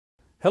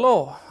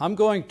Hello, I'm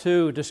going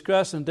to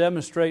discuss and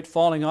demonstrate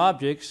falling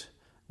objects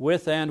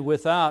with and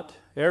without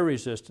air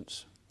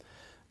resistance.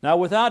 Now,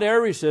 without air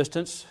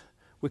resistance,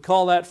 we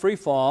call that free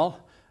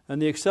fall,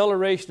 and the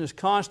acceleration is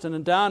constant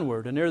and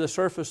downward. And near the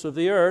surface of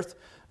the earth,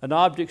 an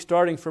object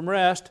starting from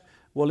rest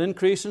will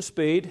increase in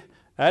speed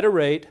at a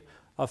rate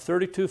of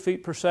 32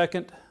 feet per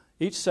second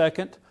each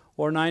second,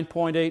 or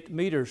 9.8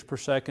 meters per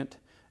second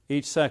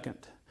each second.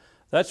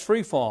 That's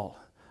free fall.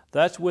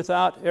 That's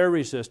without air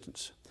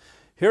resistance.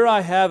 Here I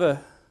have a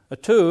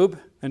tube,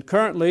 and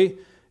currently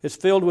it's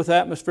filled with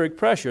atmospheric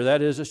pressure.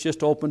 That is, it's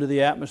just open to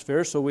the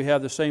atmosphere, so we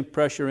have the same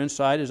pressure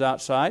inside as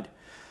outside.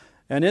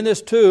 And in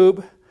this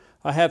tube,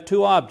 I have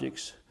two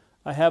objects.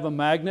 I have a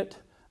magnet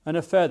and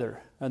a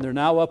feather, and they're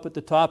now up at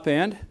the top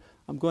end.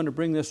 I'm going to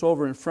bring this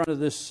over in front of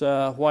this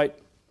white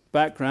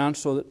background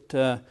so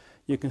that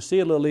you can see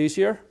a little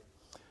easier.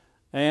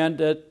 And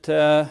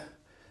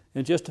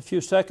in just a few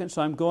seconds,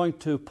 I'm going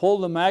to pull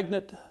the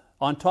magnet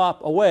on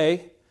top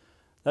away.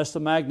 That's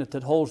the magnet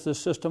that holds this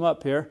system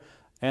up here.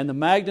 And the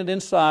magnet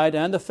inside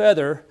and the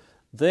feather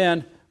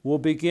then will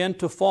begin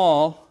to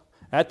fall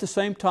at the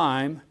same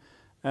time,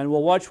 and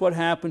we'll watch what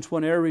happens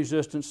when air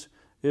resistance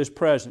is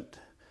present.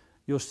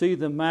 You'll see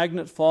the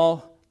magnet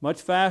fall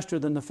much faster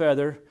than the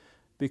feather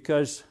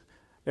because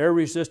air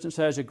resistance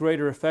has a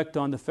greater effect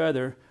on the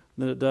feather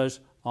than it does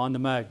on the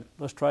magnet.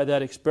 Let's try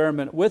that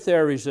experiment with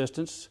air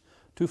resistance,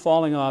 two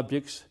falling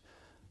objects,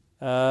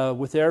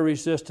 with air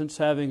resistance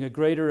having a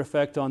greater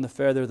effect on the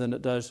feather than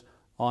it does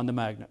on the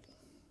magnet.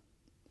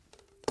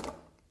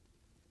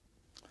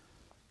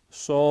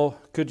 So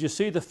could you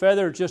see the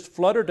feather just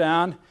flutter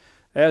down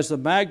as the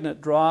magnet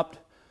dropped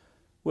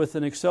with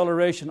an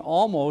acceleration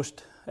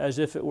almost as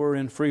if it were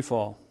in free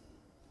fall?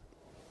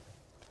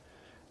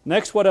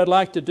 Next, what I'd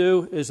like to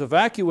do is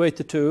evacuate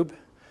the tube,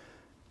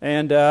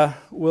 and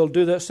we'll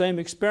do that same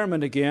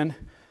experiment again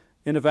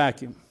in a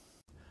vacuum.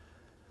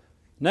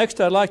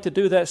 Next, I'd like to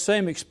do that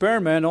same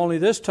experiment, only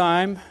this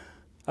time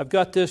I've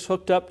got this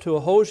hooked up to a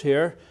hose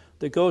here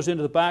that goes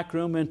into the back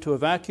room into a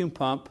vacuum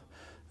pump.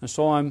 And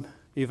so I'm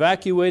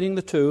evacuating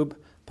the tube,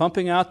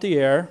 pumping out the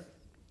air.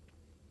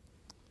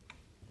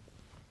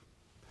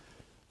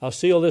 I'll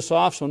seal this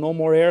off so no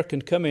more air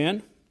can come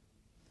in.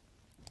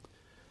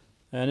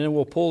 And then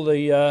we'll pull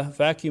the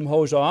vacuum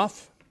hose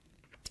off.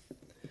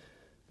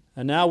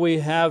 And now we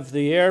have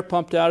the air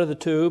pumped out of the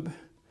tube,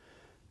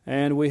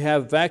 and we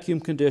have vacuum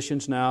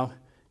conditions now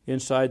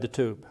inside the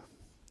tube.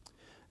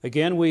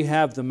 Again, we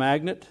have the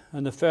magnet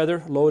and the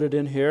feather loaded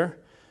in here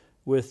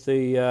with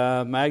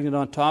the magnet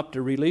on top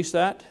to release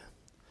that.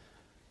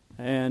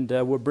 And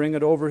we'll bring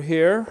it over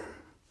here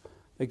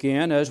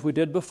again as we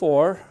did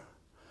before,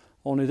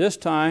 only this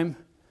time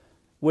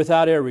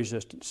without air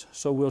resistance.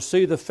 So we'll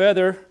see the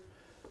feather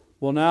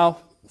will now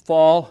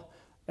fall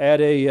at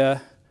a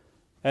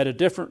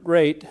different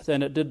rate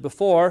than it did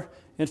before.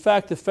 In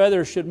fact, the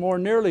feather should more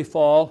nearly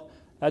fall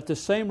at the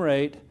same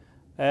rate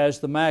as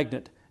the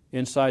magnet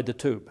inside the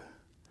tube.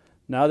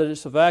 Now that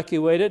it's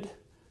evacuated,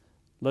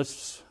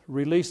 let's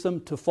release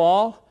them to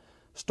fall.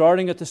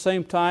 Starting at the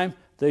same time,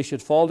 they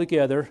should fall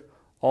together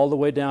all the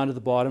way down to the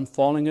bottom,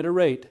 falling at a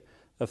rate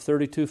of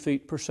 32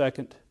 feet per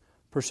second,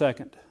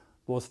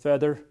 both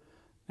feather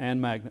and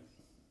magnet.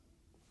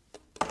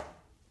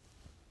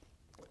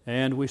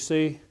 And we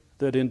see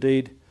that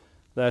indeed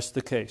that's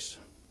the case.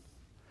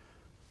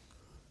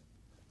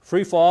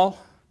 Free fall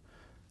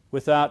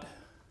without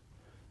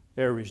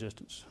air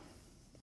resistance.